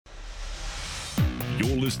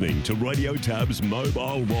You're listening to Radio Tab's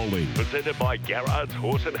Mobile Rolling, presented by Garrard's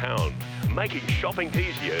Horse and Hound, making shopping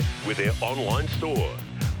easier with their online store.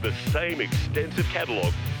 The same extensive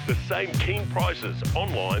catalogue, the same keen prices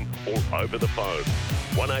online or over the phone.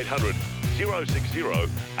 1800 060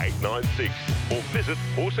 896 or visit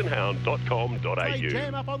horseandhound.com.au. They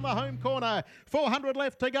jam up on the home corner. 400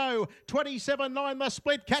 left to go. 27.9 the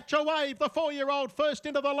split. Catch a Wave, the 4-year-old first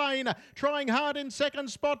into the lane. Trying hard in second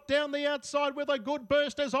spot down the outside with a good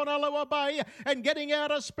burst is Honolulu Bay. And getting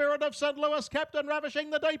out a Spirit of St. Louis. Captain Ravishing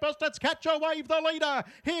the deepest. It's Catch a Wave, the leader.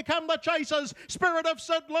 Here come the chasers. Spirit of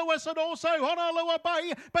St. Louis and also Honolulu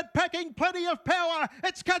Bay. But packing plenty of power.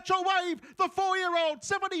 It's Catch a Wave, the 4-year-old.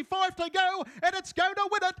 75 to go. And it's going to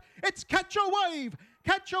win it. It's Catch a Wave.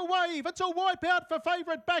 Catch a Wave. It's a wipeout for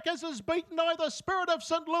favourite backers. Has beaten either Spirit of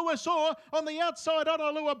St. Louis or on the outside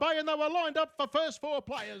Honolulu Bay, and they were lined up for first 4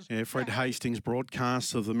 players. Yeah, Fred Hastings'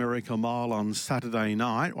 broadcast of the Miracle Mile on Saturday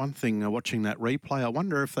night. One thing, watching that replay, I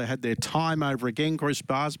wonder if they had their time over again, Chris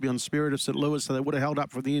Barsby on Spirit of St. Louis, so they would have held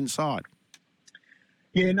up from the inside.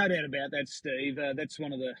 Yeah, no doubt about that, Steve. That's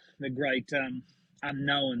one of the great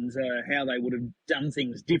unknowns, how they would have done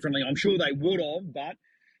things differently. I'm sure they would have, but,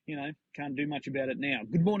 can't do much about it now.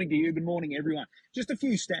 Good morning to you. Good morning, everyone. Just a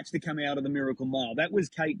few stats to come out of the Miracle Mile. That was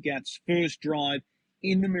Kate Gatt's first drive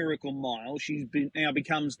in the Miracle Mile. Now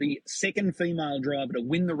becomes the second female driver to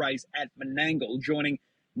win the race at Menangle, joining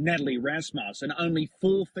Natalie Rasmussen. Only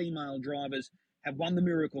 4 female drivers have won the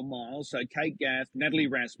Miracle Mile. So Kate Gatt, Natalie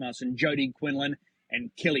Rasmussen, Jodie Quinlan,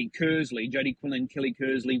 and Kelly Kersley. Jodie Quinlan, Kelly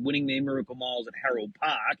Kersley winning their Miracle Miles at Harold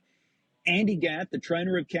Park. Andy Gatt, the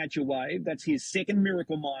trainer of Catch a Wave, that's his second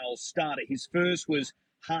Miracle Mile starter. His first was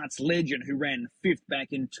Hearts Legend, who ran 5th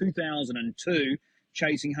back in 2002,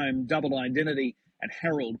 chasing home Double Identity at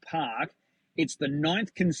Harold Park. It's the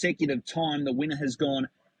 9th consecutive time the winner has gone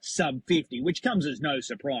sub 50, which comes as no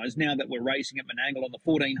surprise now that we're racing at Menangle on the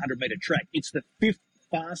 1,400-metre track. It's the 5th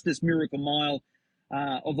fastest Miracle Mile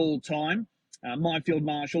of all time. Myfield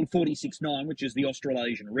Marshall, 46.9, which is the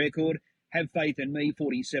Australasian record. Have Faith in Me,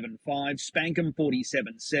 47.5. Spankum,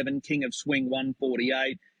 47.7. King of Swing,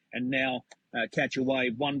 148. And now Catch a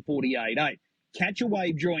Wave, 148.8. Catch a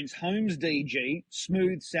Wave joins Holmes DG,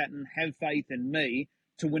 Smooth Satin, Have Faith in Me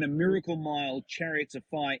to win a Miracle Mile Chariots of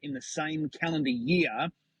Fire in the same calendar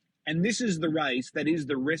year. And this is the race that is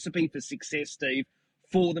the recipe for success, Steve,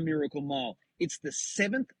 for the Miracle Mile. It's the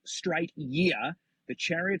 7th straight year the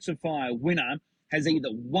Chariots of Fire winner has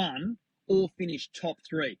either won or finished top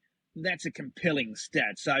 3. That's a compelling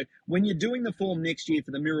stat. So when you're doing the form next year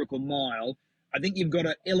for the Miracle Mile, I think you've got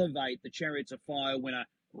to elevate the Chariots of Fire winner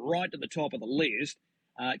right to the top of the list.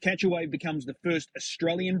 Catch a Wave becomes the first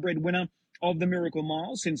Australian-bred winner of the Miracle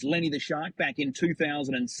Mile since Lenny the Shark back in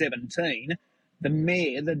 2017. The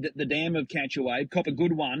mare, the dam of Catch a Wave, Copper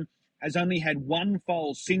Good One, has only had 1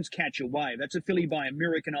 foal since Catch a Wave. That's a filly by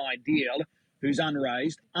American Ideal, who's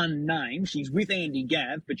unraised, unnamed. She's with Andy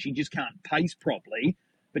Gath, but she just can't pace properly.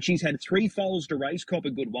 But she's had 3 foals to race, Copper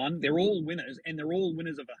Good One. They're all winners, and they're all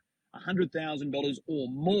winners of $100,000 or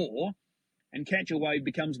more. And Catch a Wave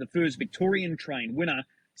becomes the first Victorian-trained winner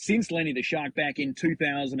since Lenny the Shark back in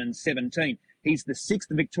 2017. He's the 6th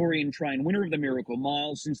Victorian-trained winner of the Miracle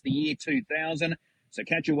Mile since the year 2000. So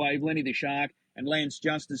Catch a Wave, Lenny the Shark, and Lance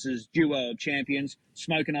Justice's duo of champions,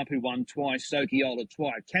 Smokin' Up, who won twice, Sokiola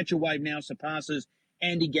twice. Catch a Wave now surpasses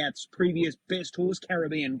Andy Gatt's previous best horse,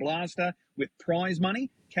 Caribbean Blaster, with prize money.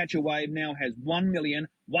 Catch a Wave now has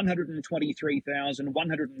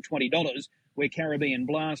 $1,123,120, where Caribbean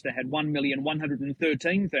Blaster had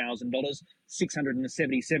 $1,113,000,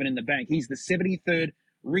 677 in the bank. He's the 73rd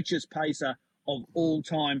richest pacer of all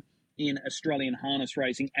time in Australian harness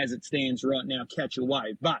racing as it stands right now, Catch a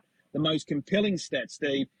Wave. But the most compelling stat,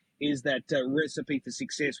 Steve, is that recipe for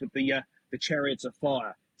success with the Chariots of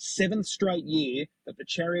Fire. 7th straight year that the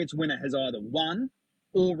Chariots winner has either won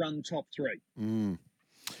or run top 3.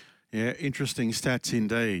 Yeah, interesting stats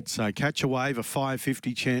indeed. So Catch a Wave, a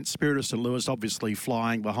 $5.50 chance. Spirit of St. Louis obviously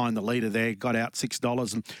flying behind the leader there, got out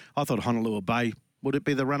 $6. And I thought Honolulu Bay, would it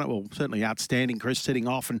be the runner? Well, certainly outstanding, Chris, setting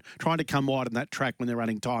off and trying to come wide on that track when they're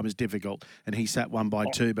running time is difficult. And he sat 1 by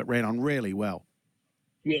 2, but ran on really well.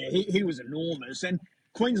 Yeah, he was enormous. And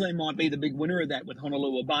Queensland might be the big winner of that with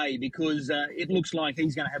Honolulu Bay because it looks like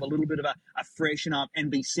he's going to have a little bit of a freshen up and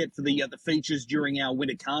be set for the features during our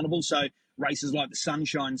Winter Carnival. So races like the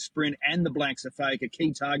Sunshine Sprint and the Blacks of Fake are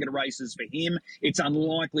key target races for him. It's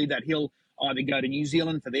unlikely that he'll either go to New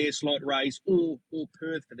Zealand for their slot race or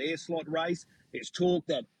Perth for their slot race. There's talk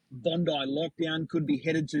that Bondi Lockdown could be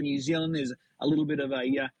headed to New Zealand. There's a little bit of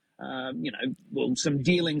some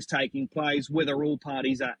dealings taking place, whether all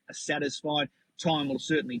parties are satisfied. time will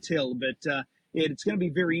certainly tell. But yeah, it's going to be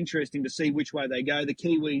very interesting to see which way they go. The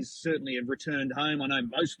Kiwis certainly have returned home. I know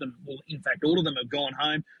most of them, well, in fact, all of them have gone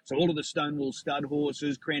home. So all of the Stonewall Stud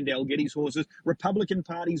horses, Crandell Geddes horses, Republican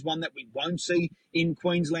Party's one that we won't see in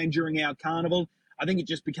Queensland during our carnival. I think it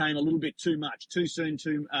just became a little bit too much, too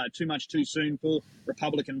much too soon for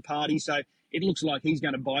Republican Party. So it looks like he's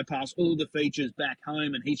going to bypass all the features back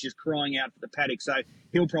home, and he's just crying out for the paddock. So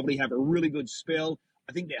he'll probably have a really good spell.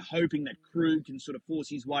 I think they're hoping that Krug can sort of force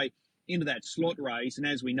his way into that slot race. And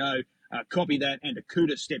as we know, Copy That and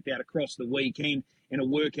Akuta stepped out across the weekend in a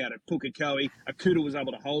workout at Pukekohe. Akuta was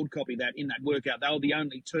able to hold Copy That in that workout. They were the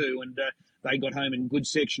only two, and they got home in good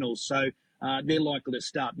sectionals. So they're likely to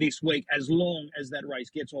start this week as long as that race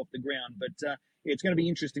gets off the ground. But it's going to be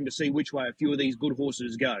interesting to see which way a few of these good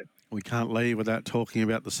horses go. We can't leave without talking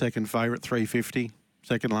about the second favourite, 350,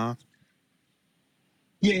 second last.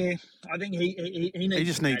 Yeah, I think he needs. He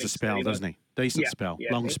just needs a spell, doesn't he? Decent spell,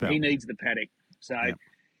 long spell. He needs the paddock. So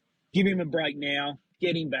give him a break now.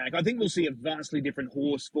 Get him back. I think we'll see a vastly different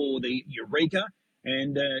horse for the Eureka.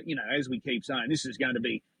 And, as we keep saying, this is going to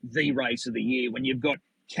be the race of the year. When you've got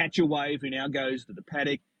Catch a Wave, who now goes to the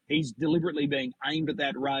paddock, he's deliberately being aimed at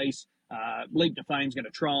that race. Leap to Fame's going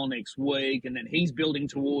to trial next week, and then he's building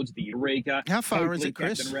towards the Eureka. How far is it,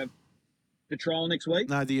 Chris? The trial next week?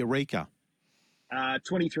 No, the Eureka.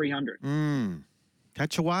 2,300.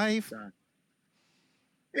 Catch a Wave? So,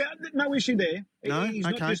 yeah, no issue there. No? He's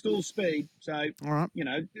not just all speed. So, all right.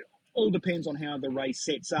 All depends on how the race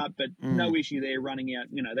sets up, but no issue there running out,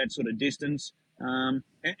 that sort of distance. And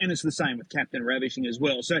it's the same with Captain Ravishing as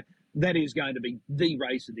well. So that is going to be the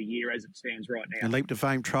race of the year as it stands right now. And Leap to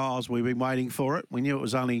Fame trials, we've been waiting for it. We knew it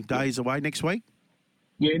was only days away next week.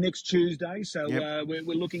 Yeah, next Tuesday. So we're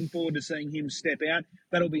looking forward to seeing him step out.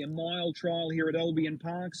 That'll be a mile trial here at Albion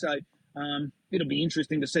Park. So it'll be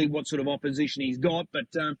interesting to see what sort of opposition he's got. But,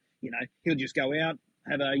 he'll just go out,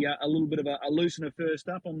 have a little bit of a loosener first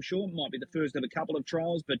up, I'm sure. It might be the first of a couple of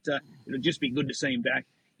trials, but it'll just be good to see him back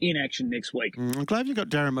in action next week. I'm glad you got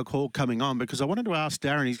Darren McCall coming on, because I wanted to ask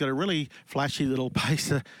Darren, he's got a really flashy little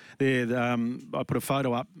pacer there. I put a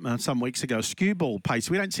photo up some weeks ago, skew ball pace.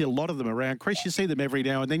 We don't see a lot of them around. Chris, you see them every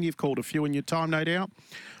now and then. You've called a few in your time, no doubt.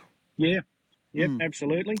 Yeah,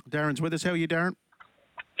 absolutely. Darren's with us. How are you, Darren?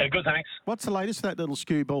 Yeah, good, thanks. What's the latest of that little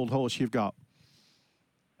skew ball horse you've got?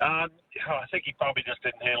 I think he probably just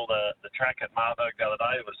didn't handle the track at Marburg the other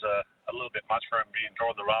day. It was a little bit much for him being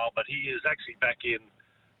drawn the rail, but he is actually back in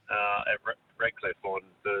at Redcliffe on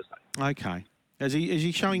Thursday. Okay. Is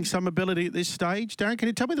he showing some ability at this stage? Darren, can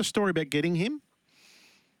you tell me the story about getting him?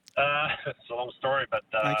 It's a long story, but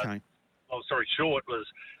okay. Long story short was,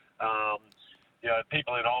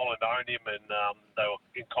 people in Ireland owned him, and they were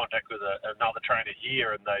in contact with another trainer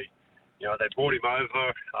here, and they brought him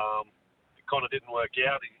over. It kind of didn't work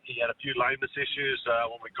out. He had a few lameness issues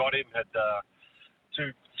when we got him. Had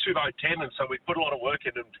too low 10, and so we put a lot of work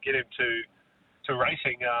in him to get him to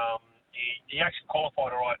racing. He actually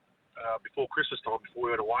qualified all right before Christmas time, before we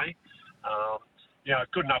went away.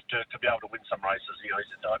 Good enough to be able to win some races.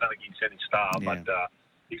 I don't think he's any star, but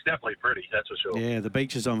he's definitely pretty, that's for sure. Yeah, the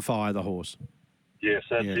beach is on fire, the horse. Yes,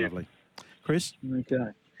 that's it. Lovely. Chris?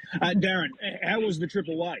 Okay. Darren, how was the trip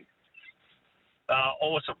away?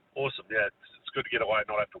 Awesome. Yeah, it's good to get away and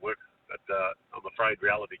not have to work. But I'm afraid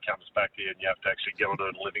reality comes back here and you have to actually get on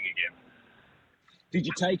to earn a living again. Did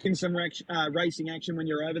you take in some racing action when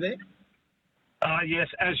you were over there? Yes,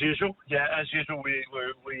 as usual. Yeah, as usual. We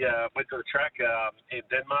went to the track in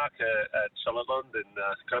Denmark at Charlottenlund in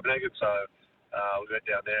Copenhagen. So we went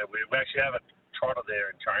down there. We actually have a trotter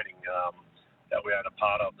there in training that we had a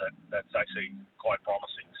part of that's actually quite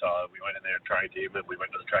promising. So we went in there and trained him, and we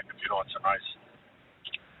went to the track a few nights and raced.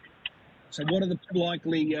 So what are the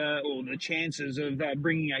likely or the chances of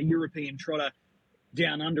bringing a European trotter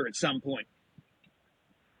down under at some point?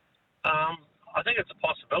 I think it's a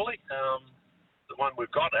possibility. The one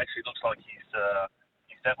we've got actually looks like he's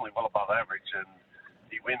definitely well above average, and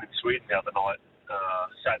he won in Sweden the other night,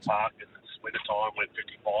 Sad Park, and it's winter time, went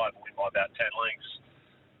 55 and win by about 10 lengths.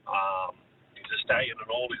 He's a stallion and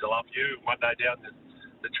all. He's a love you. One day down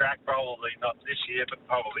the track, probably not this year, but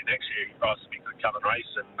probably next year, he possibly could come and race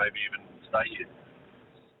and maybe even stay here.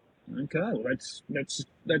 Okay, well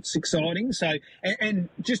that's exciting. So, and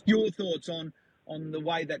just your thoughts on the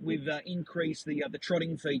way that we've increased the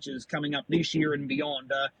trotting features coming up this year and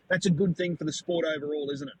beyond. That's a good thing for the sport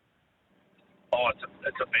overall, isn't it? Oh, it's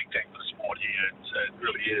a big thing for the sport here. It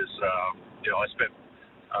really is. I spent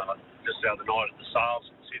just the other night at the sales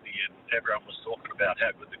in Sydney, and everyone was talking about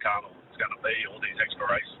how good the carnival is going to be, all these extra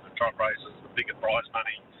races, the trot races, the bigger prize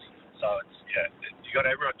money. So you got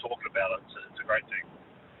everyone talking about it. It's a great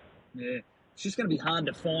Yeah. It's just going to be hard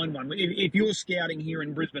to find one. If you're scouting here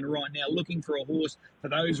in Brisbane right now, looking for a horse for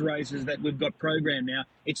those races that we've got programmed now,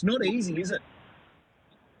 it's not easy, is it?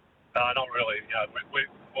 Not really. We're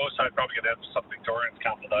also probably going to have some Victorians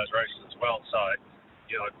come to those races as well. So,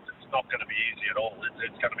 it's not going to be easy at all.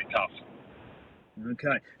 It's going to be tough.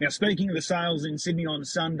 Okay. Now, speaking of the sales in Sydney on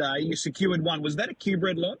Sunday, you secured one. Was that a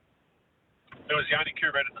Q-bred lot? It was the only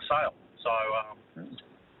Q-bred in the sale. So, it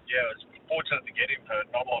was fortunate to get him for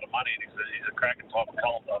not a lot of money. And he's a cracking type of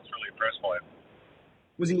colt. I was really impressed by him.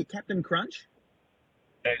 Was he a Captain Crunch?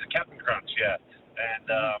 Yeah, he's a Captain Crunch, yeah. And,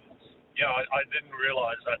 I didn't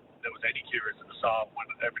realise that there was any Q-breds in the sale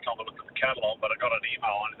every time I looked at the catalogue, but I got an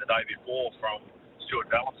email on it the day before from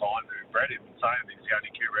Stuart Valentine, who bred him, saying he's the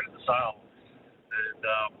only Q-bred in the sale. And,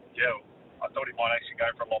 I thought he might actually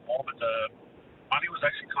go for a lot more, but the money was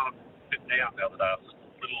actually kind of a bit down the other day.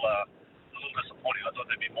 It was a little disappointing. I thought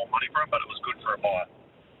there'd be more money for him, but it was good for a buyer.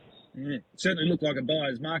 Yeah, it certainly looked like a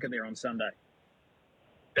buyer's market there on Sunday.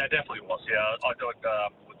 Yeah, it definitely was, yeah. I thought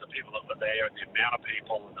with the people that were there and the amount of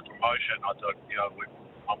people and the promotion, I thought,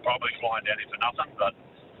 I'm probably flying down here for nothing, but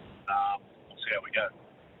we'll see how we go.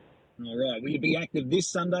 All right. Will you be active this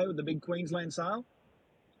Sunday with the big Queensland sale?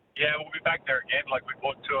 Yeah, we'll be back there again. Like we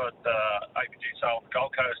bought two at APG sale on the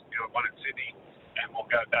Gold Coast, one in Sydney, and we'll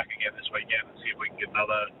go back again this weekend and see if we can get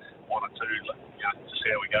another one or two, to see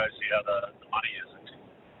how we go, see how the money is.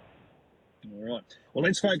 All right. Well,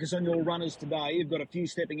 let's focus on your runners today. You've got a few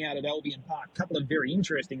stepping out at Albion Park. A couple of very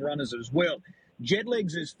interesting runners as well.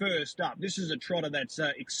 Jetlegs is first up. This is a trotter that's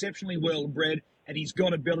exceptionally well bred, and he's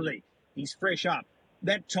got ability. He's fresh up.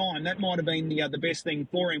 That time, that might have been the best thing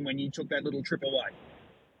for him when you took that little trip away.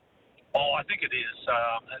 Oh, I think it is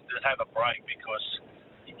to have a break, because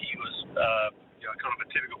he was, kind of a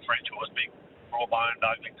typical French horse, big, raw-boned,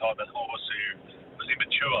 ugly type of horse who was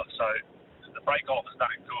immature. So the break-off has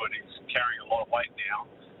done him good. He's carrying a lot of weight now,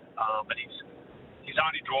 but his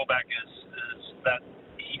only drawback is that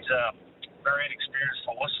he's a very inexperienced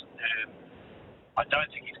horse, and I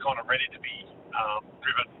don't think he's kind of ready to be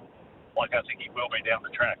driven like I think he will be down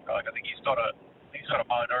the track. Like I think he's got a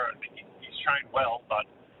motor, and he's trained well, but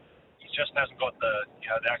just hasn't got the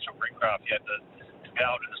actual ring craft yet to be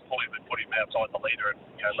able to just pull him and put him outside the leader and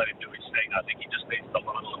let him do his thing. I think he just needs to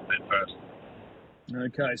learn a little bit first.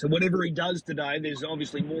 Okay, so whatever he does today, there's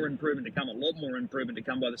obviously more improvement to come, a lot more improvement to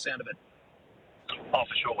come by the sound of it. Oh,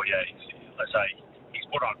 for sure, yeah. Let's say he's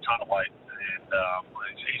put on a ton of weight, and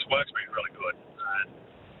his work's been really good. And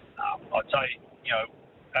I'd say,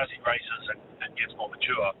 as he races and gets more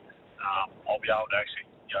mature, I'll be able to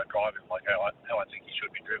actually drive him like how I think he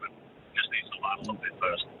should be driven. Just needs to learn a little bit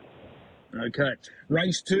first. Okay.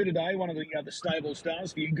 Race 2 today, one of the stable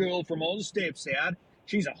stars for your girl from Oz steps out.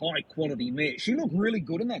 She's a high-quality mare. She looked really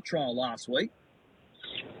good in that trial last week.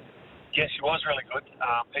 Yeah, she was really good.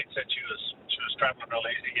 Pete said she was travelling real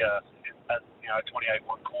easy at 28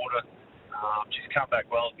 1/4. She's come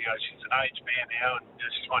back well. She's an aged mare now, and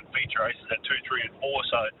she's won feature races at 2, 3, and 4.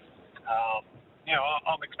 So,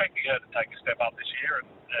 I'm expecting her to take a step up this year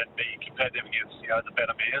and be competitive against the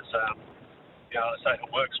better mares. So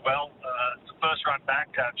it works well. It's the first run back.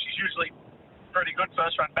 She's usually pretty good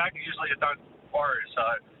first run back. Usually I don't worry, so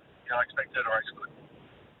I expect her to race good.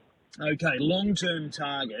 Okay, long-term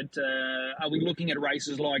target. Are we looking at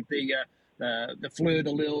races like the Fleur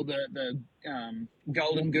de Lille, the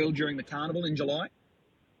Golden Girl during the Carnival in July?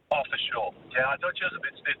 Oh, for sure. Yeah, I thought she was a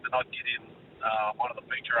bit stiff to not get in one of the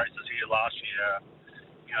feature races here last year.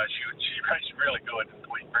 She raced really good in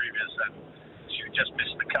the week previous, and she just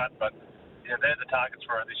missed the cut. But they're the targets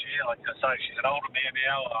for her this year. Like I say, she's an older mare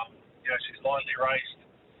now. She's lightly raced.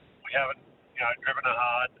 We haven't driven her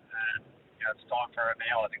hard, and it's time for her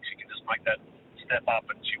now. I think she can just make that step up,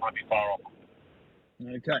 and she won't be far off.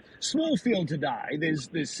 Okay, small field today.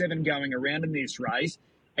 There's 7 going around in this race.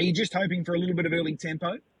 Are you just hoping for a little bit of early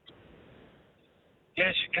tempo?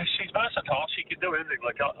 Yeah, she's versatile. She can do anything.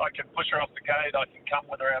 Like I can push her off the gate. I can come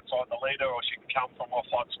with her outside the leader, or she can come from off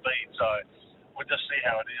hot speed. So we'll just see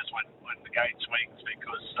how it is when the gate swings,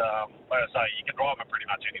 because, like I say, you can drive her pretty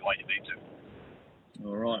much any way you need to.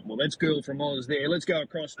 All right. Well, that's Girl from Oz there. Let's go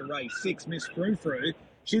across to race 6, Miss Frou Frou.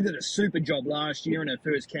 She did a super job last year in her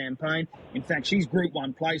first campaign. In fact, she's Group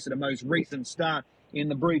 1 place at her most recent start in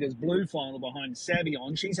the Breeders' Blue final behind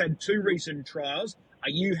Savion. She's had 2 recent trials. Are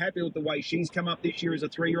you happy with the way she's come up this year as a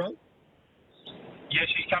 3-year-old? Yeah,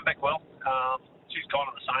 she's come back well. She's kind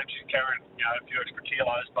of the same. She's carrying a few extra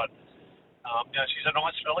kilos, but she's a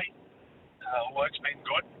nice filly. Work's been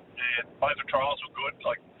good, and both the trials were good.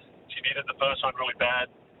 Like, she needed the first one really bad.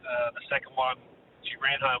 The second one, she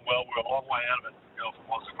ran home well. We were a long way out of it. Girl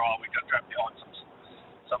from Oz trial, we got trapped behind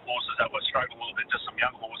some horses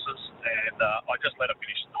young horses, and I just let her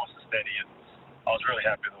finish nice and steady, and I was really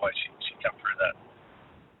happy with the way she come through that.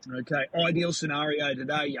 Okay, ideal scenario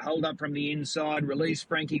today. You hold up from the inside, release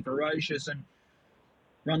Frankie Ferocious, and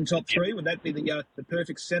run top three. Would that be the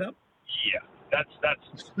perfect setup? Yeah, that's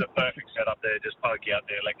the perfect setup there. Just poke out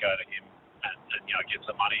there, let go to him, and get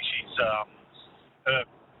some money. She's her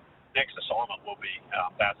next assignment will be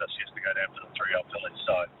Bathurst. She has to go down to the 3-year-old village.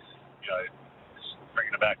 So, just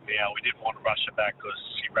bringing her back now. We didn't want to rush her back because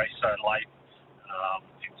she raced so late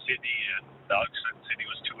in Sydney, and the Oaks in Sydney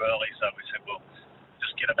was too early. So we said, well,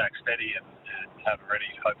 just get her back steady and have her ready,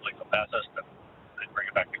 hopefully for Bathurst, and then bring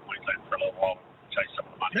her back to Queensland for a little while and chase some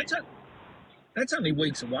of the money. That's only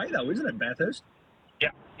weeks away, though, isn't it, Bathurst?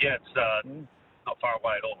 Yeah, it's not far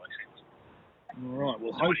away at all, actually. All right.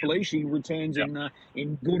 Well, hopefully she returns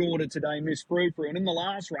in good order today, Miss Frou. And in the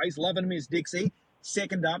last race, Loving Miss Dixie,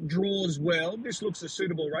 second up, draws well. This looks a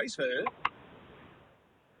suitable race for her.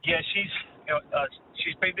 Yeah,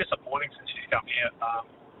 she's been disappointing since she's come here.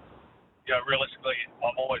 Realistically,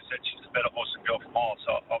 I've always said she's a better horse than Girl from Miles,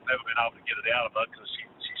 so I've never been able to get it out of her because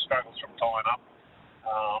she struggles from tying up.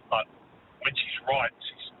 But when she's right,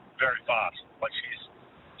 she's very fast. Like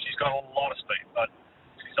she's got a lot of speed, but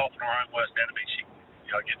she's often her own worst enemy. She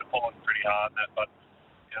can, get the pulling pretty hard and that, but,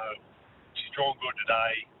 she's drawn good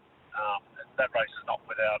today. That race is not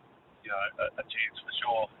without, a chance for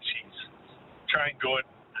sure. She's trained good,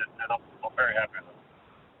 and I'm very happy with her.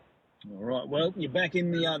 All right. Well, you're back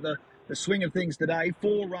in the swing of things today.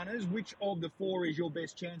 4 runners. Which of the 4 is your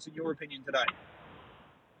best chance, in your opinion, today?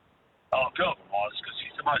 Oh, Girl from Miles, because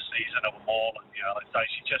she's the most seasoned of them all, and they say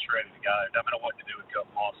she's just ready to go. No matter what you do with Girl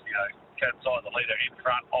from Miles, cat side the leader in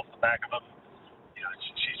front, off the back of them.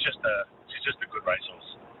 She's just a good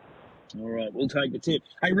racehorse. All right, we'll take the tip.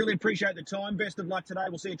 Hey, really appreciate the time. Best of luck today.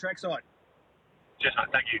 We'll see you trackside. Yes,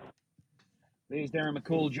 mate. Thank you. There's Darren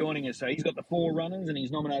McCall joining us. So he's got the 4 runners, and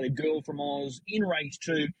he's nominated Girl from Oz in race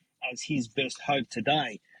 2 as his best hope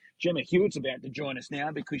today. Gemma Hewitt's about to join us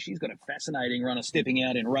now because she's got a fascinating runner stepping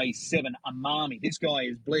out in race 7, Amami. This guy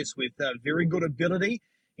is blessed with very good ability.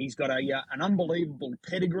 He's got an unbelievable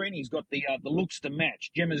pedigree, and he's got the looks to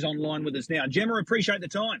match. Gemma's online with us now. Gemma, appreciate the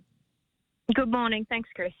time. Good morning. Thanks,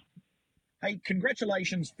 Chris. Hey,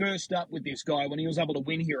 congratulations first up with this guy when he was able to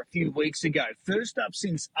win here a few weeks ago. First up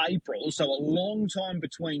since April, so a long time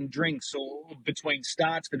between drinks or between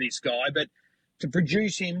starts for this guy, but to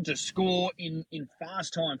produce him to score in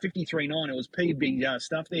fast time, 53.9, it was PB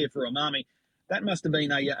stuff there for Amami. That must have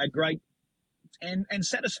been a great and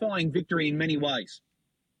satisfying victory in many ways.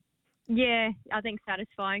 Yeah, I think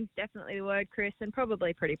satisfying is definitely the word, Chris, and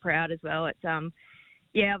probably pretty proud as well. It's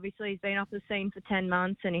obviously he's been off the scene for 10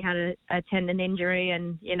 months and he had a tendon injury,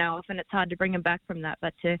 and often it's hard to bring him back from that,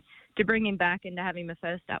 but to bring him back and to have him a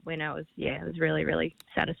first up winner was really, really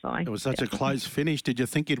satisfying. It was such a close finish. Did you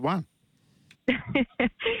think you'd won?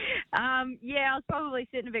 I was probably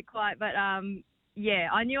sitting a bit quiet, but I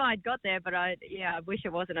knew I'd got there, but I wish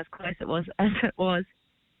it wasn't as close as it was.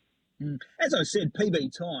 As I said,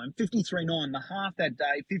 PB time, 53.9, the half that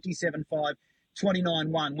day, 57.5,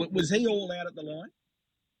 29.1. Was he all out at the line?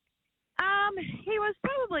 He was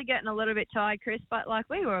probably getting a little bit tired, Chris, but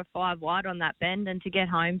we were 5 wide on that bend, and to get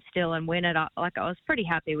home still and win it, I was pretty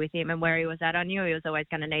happy with him and where he was at. I knew he was always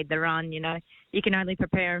going to need the run. You can only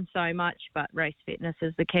prepare him so much, but race fitness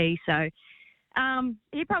is the key. So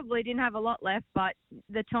he probably didn't have a lot left, but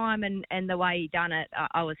the time and the way he done it,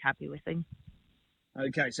 I was happy with him.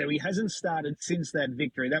 Okay, so he hasn't started since that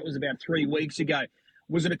victory. That was about 3 weeks ago.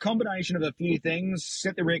 Was it a combination of a few things?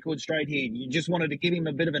 Set the record straight here. You just wanted to give him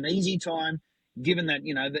a bit of an easy time, given that,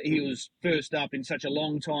 that he was first up in such a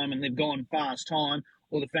long time and they've gone fast time,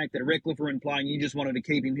 or the fact that Redcliffe were in play and you just wanted to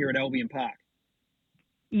keep him here at Albion Park?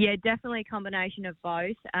 Yeah, definitely a combination of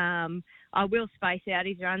both. I will space out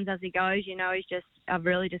his runs as he goes. I've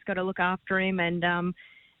really just got to look after him, and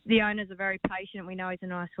the owners are very patient. We know he's a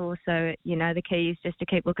nice horse, so, the key is just to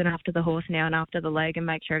keep looking after the horse now and after the leg and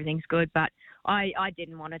make sure everything's good. But I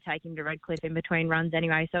didn't want to take him to Redcliffe in between runs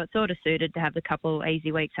anyway, so it's sort of suited to have a couple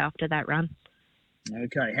easy weeks after that run.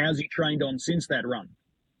 Okay, how's he trained on since that run?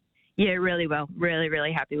 Yeah, really well. Really,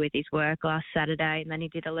 really happy with his work last Saturday, and then he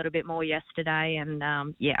did a little bit more yesterday, and,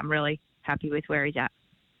 I'm really happy with where he's at.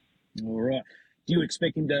 All right. Do you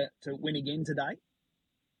expect him to win again today?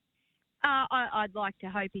 I'd like to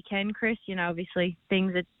hope he can, Chris. Obviously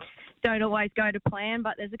things that don't always go to plan,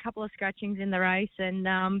 but there's a couple of scratchings in the race, and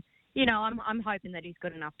I'm hoping that he's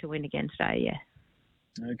good enough to win again today. Yeah.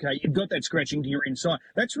 Okay, you've got that scratching to your inside.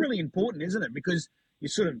 That's really important, isn't it? Because you're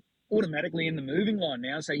sort of automatically in the moving line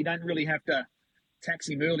now, so you don't really have to tax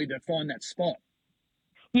him early to find that spot.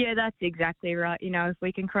 Yeah, that's exactly right. You know, if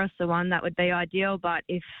we can cross the one, that would be ideal. But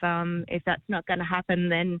if that's not going to happen,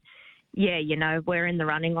 then yeah, you know, we're in the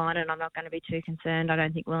running line, and I'm not going to be too concerned. I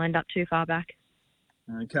don't think we'll end up too far back.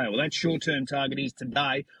 Okay, well, that short-term target is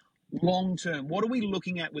today. Long-term, what are we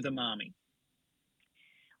looking at with Umami?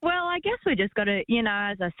 Well, I guess we just got to, you know,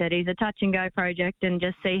 as I said, he's a touch and go project, and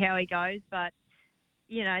just see how he goes. But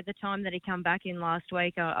you know, the time that he come back in last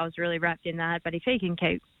week, I was really wrapped in that. But if he can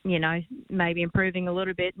keep, you know, maybe improving a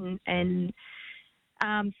little bit and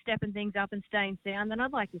stepping things up and staying sound, then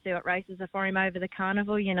I'd like to see what races are for him over the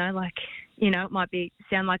carnival. You know, like, you know, it might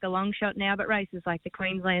sound like a long shot now, but races like the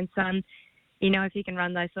Queensland Sun, you know, if he can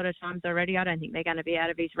run those sort of times already, I don't think they're going to be out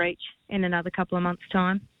of his reach in another couple of months'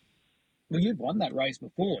 time. Well, you've won that race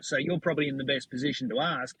before, so you're probably in the best position to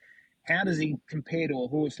ask, how does he compare to a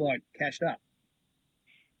horse like Cashed Up?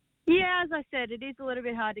 Yeah, as I said, it is a little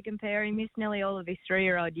bit hard to compare. He missed nearly all of his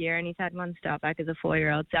 3-year-old year, and he's had one start back as a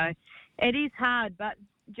 4-year-old. So it is hard, but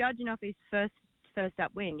judging off his first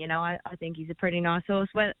up win, you know, I think he's a pretty nice horse.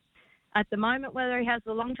 But at the moment, whether he has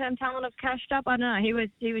the long-term talent of Cashed Up, I don't know.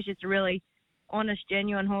 He was just a really honest,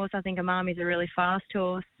 genuine horse. I think Umami's a really fast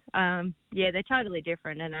horse. Yeah, they're totally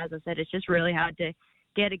different, and as I said, it's just really hard to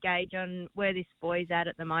get a gauge on where this boy's at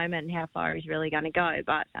the moment and how far he's really going to go.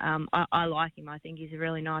 But I like him. I think he's a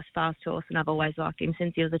really nice, fast horse, and I've always liked him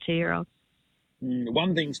since he was a 2-year-old.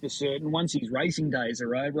 One thing's for certain, once his racing days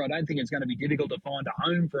are over, I don't think it's going to be difficult to find a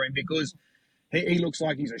home for him, because he looks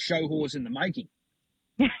like he's a show horse in the making.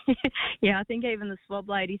 Yeah, I think even the swab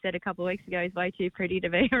lady said a couple of weeks ago he's way too pretty to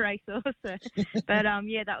be a racehorse. So. But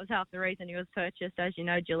yeah, that was half the reason he was purchased. As you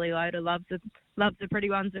know, Julie Loader loves the pretty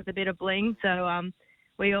ones with a bit of bling. So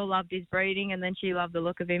we all loved his breeding, and then she loved the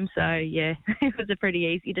look of him. So yeah, it was a pretty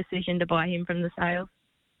easy decision to buy him from the sales.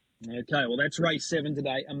 Okay, well, that's race 7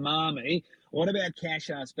 today, Umami. What about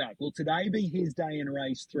Cash Ass Back? Will today be his day in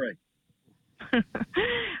race 3?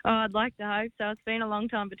 I'd like to hope so. It's been a long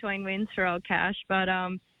time between wins for old Cash, but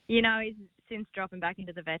you know, he's since dropping back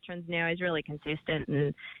into the veterans now, he's really consistent,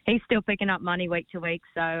 and he's still picking up money week to week.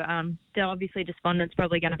 So obviously Despondent's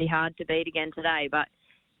probably going to be hard to beat again today, but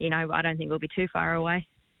you know, I don't think we'll be too far away.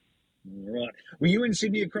 All right. Were you in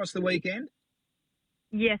Sydney across the weekend?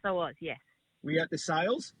 Yes, I was. Yes. Were you at the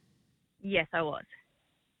sales? Yes, I was.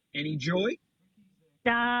 Any joy?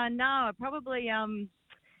 No, I probably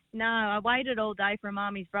no, I waited all day for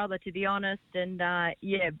Umami's brother, to be honest, and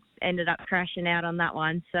yeah, ended up crashing out on that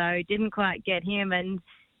one. So didn't quite get him, and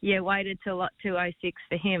yeah, waited till lot 2:06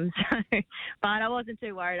 for him. So, but I wasn't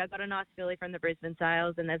too worried. I got a nice filly from the Brisbane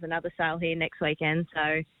sales, and there's another sale here next weekend.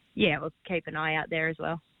 So yeah, we'll keep an eye out there as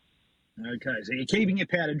well. Okay, so you're keeping your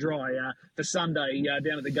powder dry for Sunday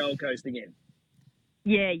down at the Gold Coast again.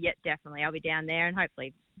 Yeah, definitely. I'll be down there and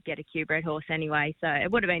hopefully get a Q-bred horse anyway. So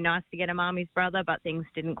it would have been nice to get Umami's brother, but things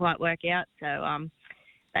didn't quite work out. So,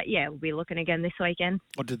 but yeah, we'll be looking again this weekend.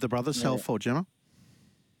 What did the brother sell for, Gemma?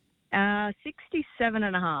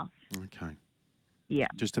 67.5. Okay. Yeah.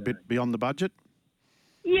 Just a bit beyond the budget?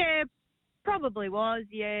 Yeah, probably was,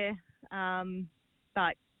 yeah.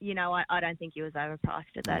 But, you know, I don't think he was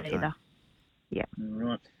overpriced at that either. Yeah. All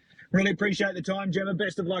right. Really appreciate the time, Gemma.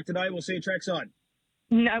 Best of luck today. We'll see you trackside.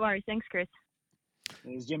 No worries. Thanks, Chris.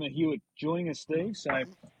 There's Gemma Hewitt joining us, Steve. So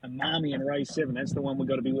Umami in race 7, that's the one we've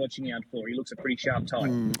got to be watching out for. He looks a pretty sharp type.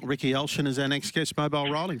 Ricky Elshin is our next guest,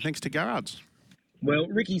 mobile rolling, thanks to Garrards. Well,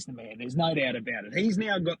 Ricky's the man. There's no doubt about it. He's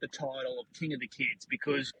now got the title of King of the Kids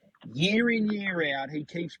because year in, year out, he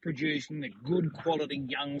keeps producing the good quality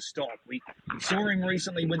young stock. We saw him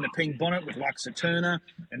recently win the Pink Bonnet with Luxa Turner,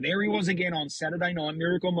 and there he was again on Saturday night,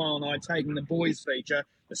 Miracle Mile Night, taking the boys feature,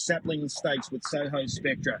 the Sapling Stakes with Soho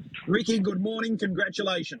Spectra. Ricky, good morning.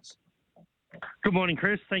 Congratulations. Good morning,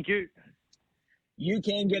 Chris. Thank you. You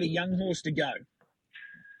can get a young horse to go.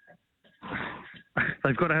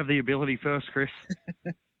 They've got to have the ability first, Chris.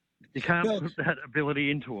 You can't put that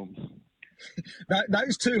ability into them.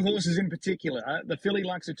 Those two horses in particular, the filly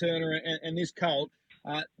Luxa Turner and this colt,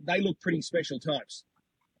 they look pretty special types.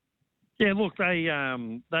 Yeah, look,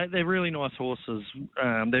 they're really nice horses.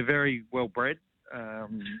 They're very well bred,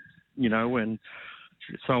 you know, and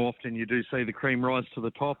so often you do see the cream rise to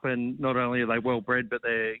the top, and not only are they well bred, but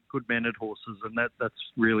they're good mannered horses, and that's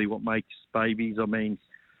really what makes babies. I mean,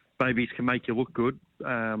 babies can make you look good.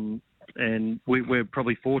 And we're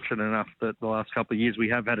probably fortunate enough that the last couple of years we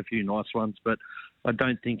have had a few nice ones, but I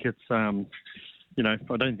don't think it's, you know,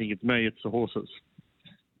 I don't think it's me, it's the horses.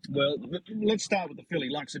 Well, let's start with the filly,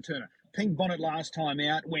 Luxa Turner. Pink Bonnet last time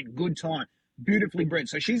out, went good time, beautifully bred.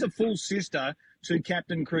 So she's a full sister to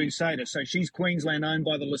Captain Crusader. So she's Queensland owned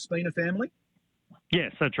by the Laspina family?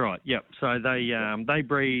 Yes, that's right. Yep. So they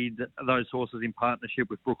breed those horses in partnership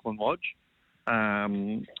with Brooklyn Lodge,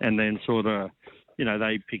 and then sort of,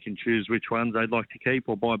 they pick and choose which ones they'd like to keep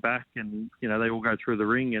or buy back, and they all go through the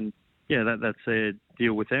ring, and that's their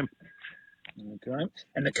deal with them. Okay.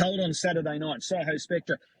 And the colt on Saturday night, Soho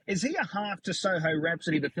Spectre. Is he a half to Soho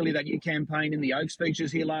Rhapsody, the filly that you campaigned in the Oaks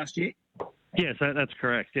Features here last year? Yes, that's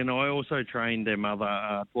correct. And I also trained their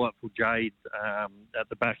mother, Delightful Jade, at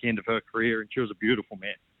the back end of her career, and she was a beautiful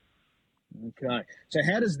mare. Okay. So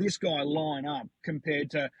how does this guy line up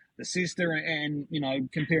compared to the sister and,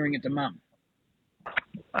 comparing it to mum?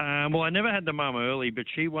 Well, I never had the mum early, but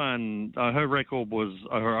she won. Her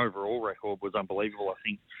overall record was unbelievable, I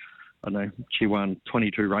think. I know she won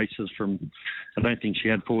 22 races from, I don't think she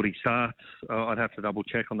had 40 starts. I'd have to double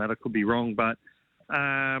check on that. I could be wrong. But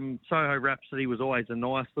Soho Rhapsody was always a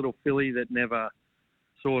nice little filly that never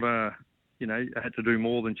sort of, had to do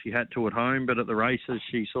more than she had to at home. But at the races,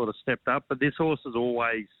 she sort of stepped up. But this horse has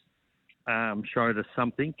always showed us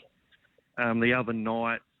something. The other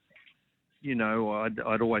night,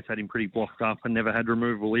 I'd always had him pretty blocked up and never had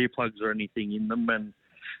removable earplugs or anything in them. And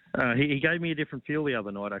he gave me a different feel the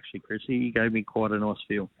other night, actually, Chris. He gave me quite a nice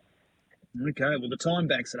feel. Okay, well, the time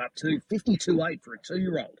backs it up too. 52.8 for a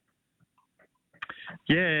 2-year-old.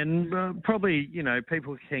 Yeah, and probably,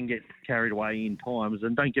 people can get carried away in times.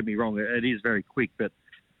 And don't get me wrong, it is very quick. But,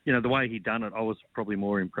 the way he done it, I was probably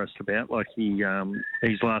more impressed about. Like,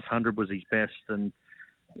 his last 100 was his best. And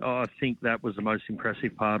I think that was the most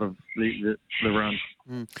impressive part of the run.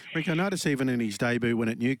 Rick, I noticed even in his debut when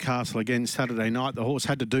at Newcastle again Saturday night, the horse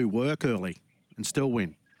had to do work early and still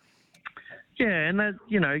win. Yeah, and that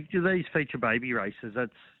these feature baby races,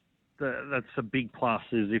 that's a big plus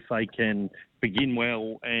is if they can begin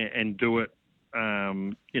well and do it,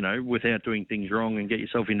 without doing things wrong and get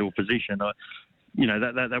yourself into a position.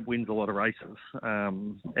 That wins a lot of races.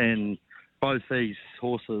 And both these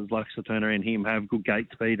horses, Luxor Turner and him, have good gate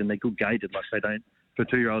speed and they're good gated. Like, they don't, for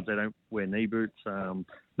 2-year-olds, they don't wear knee boots, no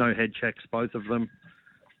head checks, both of them.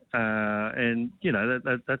 And,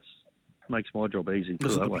 that's makes my job easy.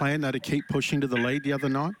 Was it the plan, though, to keep pushing to the lead the other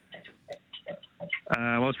night?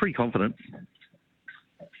 I was pretty confident.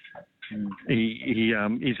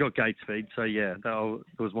 He's got gate speed, so,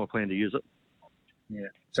 it was my plan to use it. Yeah.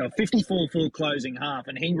 So a 54 full closing half,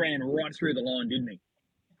 and he ran right through the line, didn't he?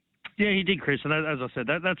 Yeah, he did, Chris. And as I said,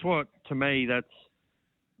 that's what, to me, that's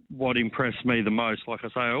what impressed me the most. Like I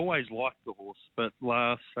say, I always liked the horse, but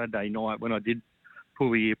last Saturday night when I did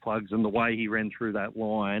pull the earplugs and the way he ran through that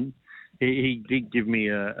line, he did give me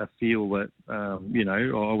a feel that, I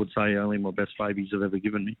would say only my best babies have ever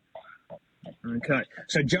given me. Okay.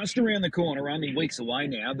 So just around the corner, only weeks away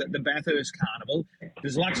now, the Bathurst Carnival.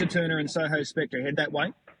 Does Luxor Turner and Soho Spectre head that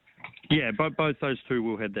way? Yeah, both those two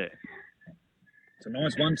will head there. It's a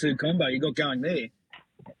nice 1-2 combo you got going there.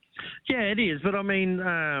 Yeah, it is. But, I mean,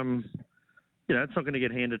 it's not going to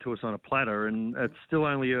get handed to us on a platter, and it's still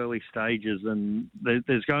only early stages, and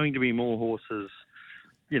there's going to be more horses,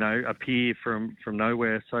 appear from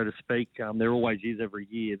nowhere, so to speak. There always is every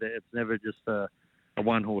year. It's never just a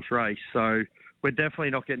one-horse race. So we're definitely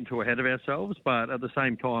not getting too ahead of ourselves, but at the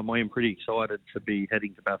same time, I am pretty excited to be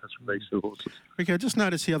heading to Bathurst with these two horses. Rick, I just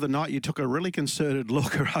noticed the other night you took a really concerted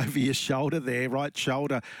look over your shoulder there, right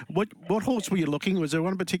shoulder. What horse were you looking? Was there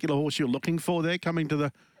one particular horse you were looking for there coming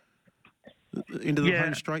to into the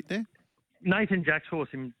home straight there? Nathan Jack's horse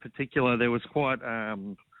in particular, there was quite,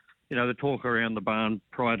 the talk around the barn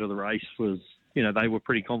prior to the race was, they were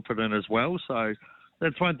pretty confident as well. So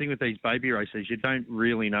that's one thing with these baby races. You don't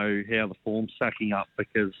really know how the form's stacking up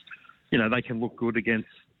because, they can look good against,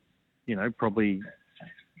 probably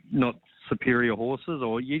not superior horses,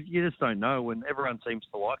 or you just don't know, and everyone seems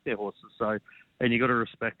to like their horses. So, and you got to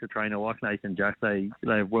respect a trainer like Nathan Jack. They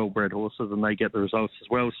have well-bred horses and they get the results as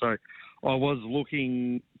well. So I was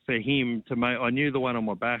looking for him to make, I knew the one on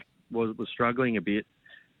my back was struggling a bit.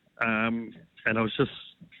 And I was just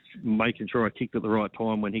making sure I kicked at the right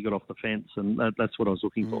time when he got off the fence, and that's what I was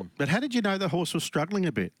looking for. But how did you know the horse was struggling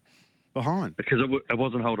a bit behind? Because it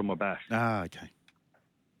wasn't holding my back. Ah, okay.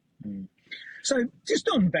 So just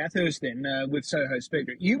on Bathurst then, with Soho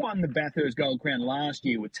Spectre, you won the Bathurst Gold Crown last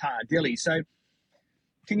year with Tardelli. So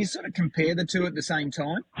can you sort of compare the two at the same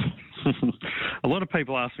time? A lot of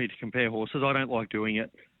people ask me to compare horses. I don't like doing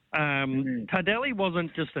it. Tardelli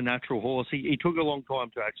wasn't just a natural horse. He took a long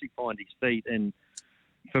time to actually find his feet, and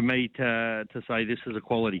for me to say this is a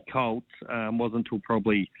quality colt wasn't until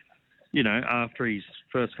probably, after his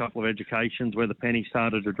first couple of educations where the penny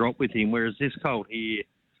started to drop with him, whereas this colt here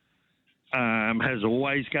has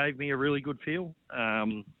always gave me a really good feel.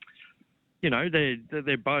 you know,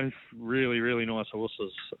 they're both really, really nice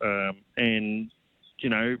horses. And, you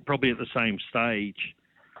know, probably at the same stage,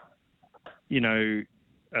 you know,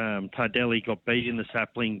 Tardelli got beat in the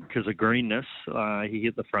Sapling because of greenness. He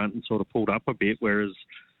hit the front and sort of pulled up a bit, whereas,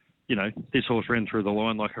 you know, this horse ran through the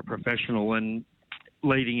line like a professional. And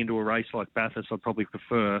leading into a race like Bathurst, I'd probably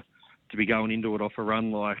prefer to be going into it off a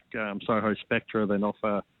run like Soho Spectra than off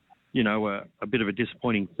a bit of a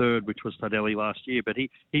disappointing third, which was Tardelli last year. But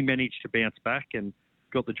he managed to bounce back and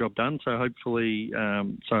got the job done. So hopefully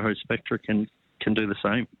Soho Spectra can do the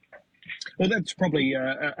same. Well, that's probably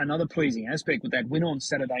another pleasing aspect with that win on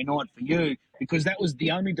Saturday night for you, because that was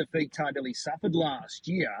the only defeat Tardelli suffered last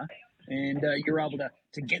year, and you're able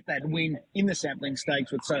to get that win in the Sapling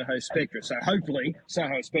Stakes with Soho Spectra. So hopefully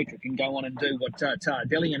Soho Spectra can go on and do what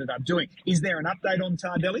Tardelli ended up doing. Is there an update on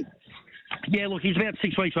Tardelli? Yeah, look, he's about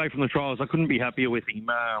 6 weeks away from the trials. I couldn't be happier with him.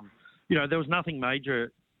 You know, there was nothing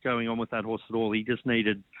major going on with that horse at all. He just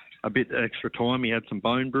needed a bit extra time. He had some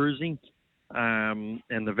bone bruising, and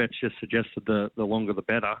the vets just suggested the longer the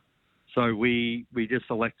better. So we just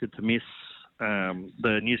elected to miss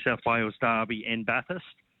the New South Wales Derby and Bathurst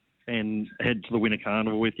and head to the Winter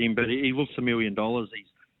Carnival with him. But he looks $1 million.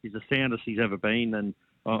 He's the soundest he's ever been, and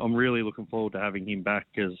I'm really looking forward to having him back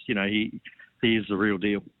because, you know, he is the real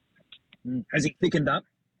deal. Has he thickened up?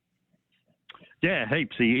 Yeah,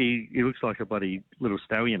 heaps. He looks like a bloody little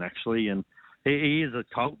stallion, actually, and he is a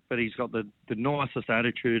colt, but he's got the nicest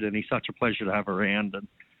attitude, and he's such a pleasure to have around. And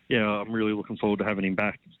yeah, I'm really looking forward to having him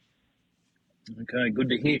back. Okay, good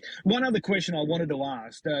to hear. One other question I wanted to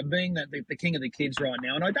ask, being that the king of the kids right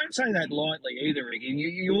now, and I don't say that lightly either, again,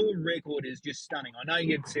 your record is just stunning. I know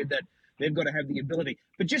you've said that they've got to have the ability,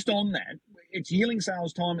 but just on that, it's yearling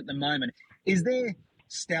sales time at the moment. Is there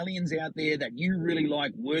stallions out there that you really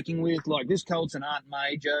like working with? Like this colt's an Art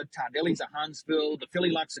Major, Tardelli's a Huntsville, the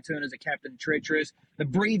Filly Luxaturna's a Captain Treacherous. The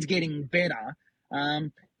breed's getting better.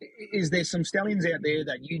 Is there some stallions out there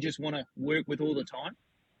that you just want to work with all the time?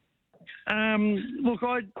 Look,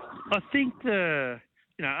 I think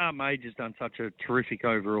Art Major's done such a terrific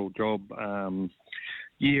overall job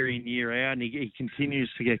year in, year out, and he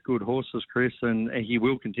continues to get good horses, Chris, and he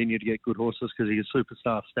will continue to get good horses because he's a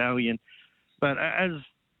superstar stallion. But as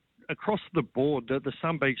across the board, the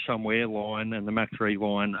Some Beach Somewhere line and the Mac 3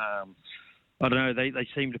 line, I don't know, they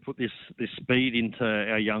seem to put this speed into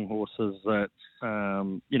our young horses that,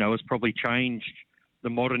 has probably changed the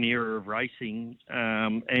modern era of racing,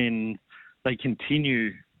 and they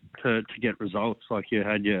continue to get results. Like you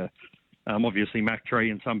had your, obviously, Mac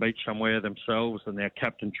 3 and Some Beach Somewhere themselves, and now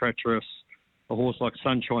Captain Treacherous. A horse like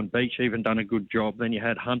Sunshine Beach even done a good job. Then you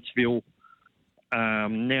had Huntsville.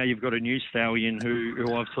 Now you've got a new stallion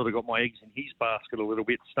who I've sort of got my eggs in his basket a little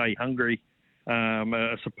bit, Stay Hungry,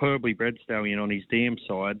 a superbly bred stallion on his dam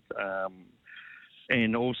side,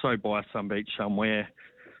 and also by Some Beach Somewhere.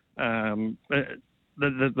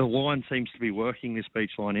 The line seems to be working, this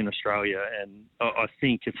beach line in Australia, and I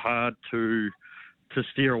think it's hard to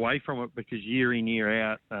steer away from it because year in, year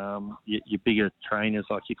out, your bigger trainers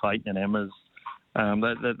like your Clayton and Emmas,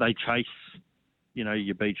 they chase,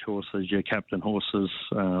 your beach horses, your captain horses,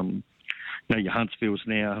 your Huntsvilles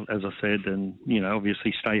now, as I said, and,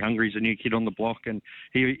 obviously Stay Hungry's a new kid on the block, and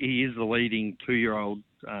he is the leading 2-year-old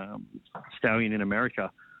stallion in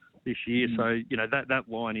America this year. So, that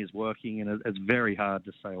line is working, and it's very hard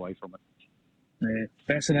to stay away from it. Yeah,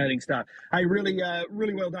 fascinating stuff. Hey, really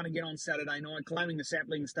well done again on Saturday night, claiming the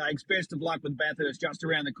Sapling Stakes. Best of luck with Bathurst just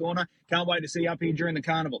around the corner. Can't wait to see you up here during the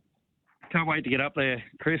carnival. Can't wait to get up there,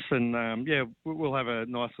 Chris, and we'll have a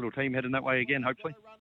nice little team heading that way again, hopefully.